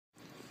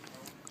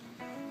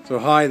So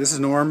hi, this is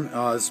Norm.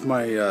 This is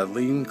my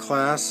lean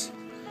class.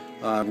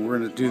 We're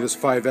going to do this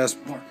 5S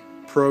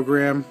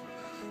program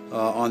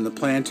on the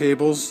plan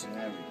tables.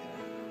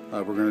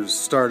 We're going to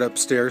start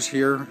upstairs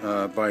here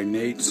by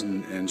Nate's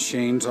and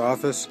Nshane's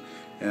office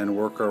and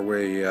work our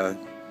way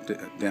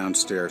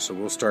downstairs. So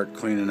we'll start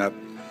cleaning up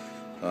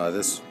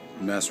this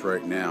mess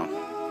right now.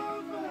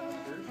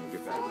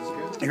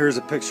 Here's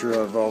a picture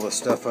of all the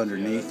stuff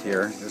underneath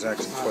here. There's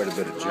actually quite a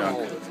bit of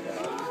junk.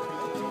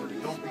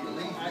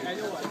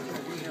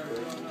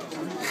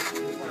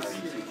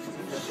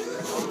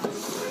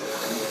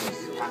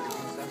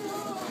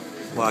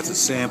 Lots of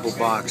sample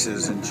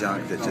boxes and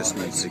junk that just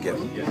needs to get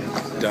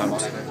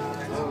dumped.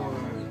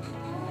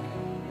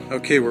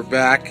 Okay, we're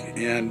back,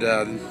 and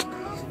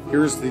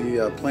here's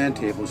the plan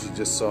tables you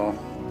just saw.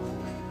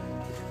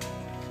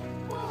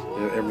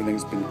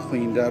 Everything's been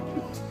cleaned up,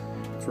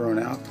 thrown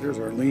out. There's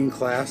our lean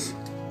class.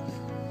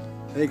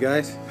 Hey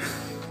guys.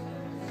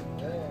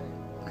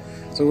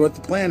 So what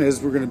the plan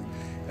is, we're going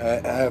to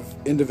have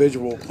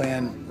individual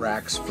plan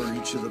racks for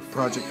each of the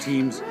project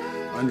teams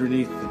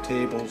underneath the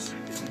tables.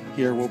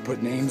 Here we'll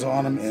put names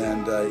on them,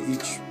 and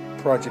each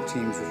project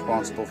team is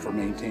responsible for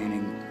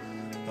maintaining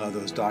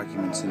those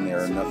documents in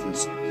there, and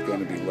nothing's going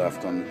to be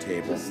left on the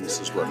table.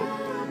 This is what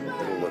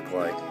it'll look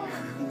like.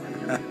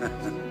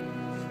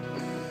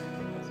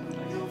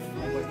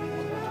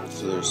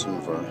 So there's some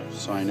of our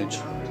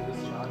signage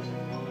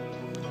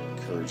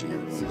encouraging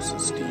everyone to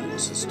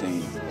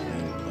sustain lean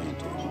plan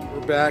table.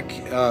 We're back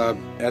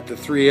at the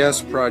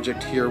 3S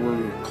project here.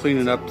 We're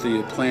cleaning up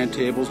the plan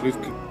tables. We've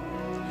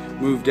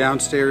moved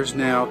downstairs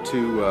now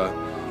to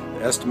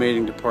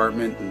estimating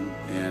department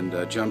and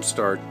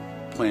jumpstart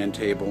plan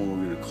table.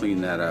 We're going to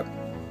clean that up.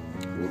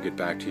 We'll get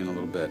back to you in a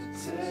little bit.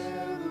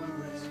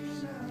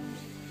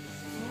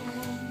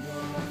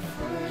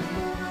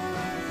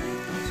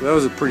 So that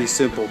was a pretty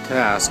simple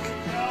task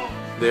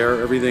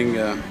there. Everything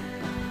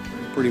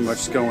pretty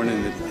much going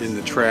in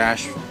the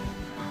trash.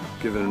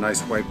 Give it a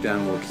nice wipe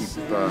down. We'll keep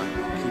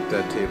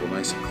that table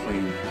nice and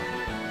clean.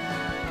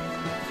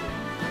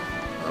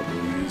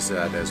 We'll use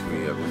that as we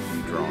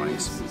review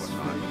drawings and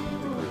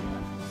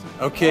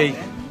whatnot. Okay,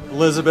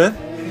 Elizabeth.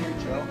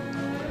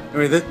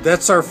 Anyway,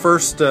 that's our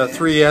first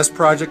 3S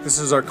project. This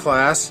is our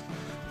class.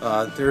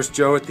 There's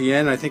Joe at the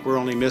end. I think we're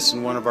only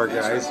missing one of our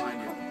guys.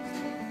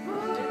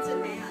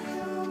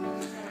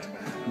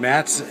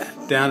 Matt's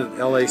down at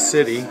LA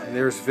City.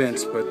 There's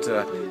Vince. But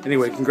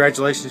anyway,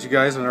 congratulations, you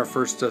guys, on our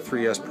first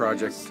 3S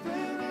project.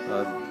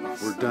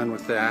 We're done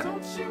with that.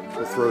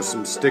 We'll throw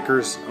some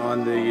stickers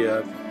on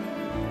the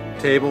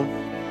table,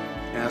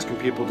 asking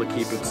people to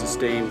keep it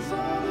sustained,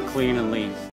 clean and lean.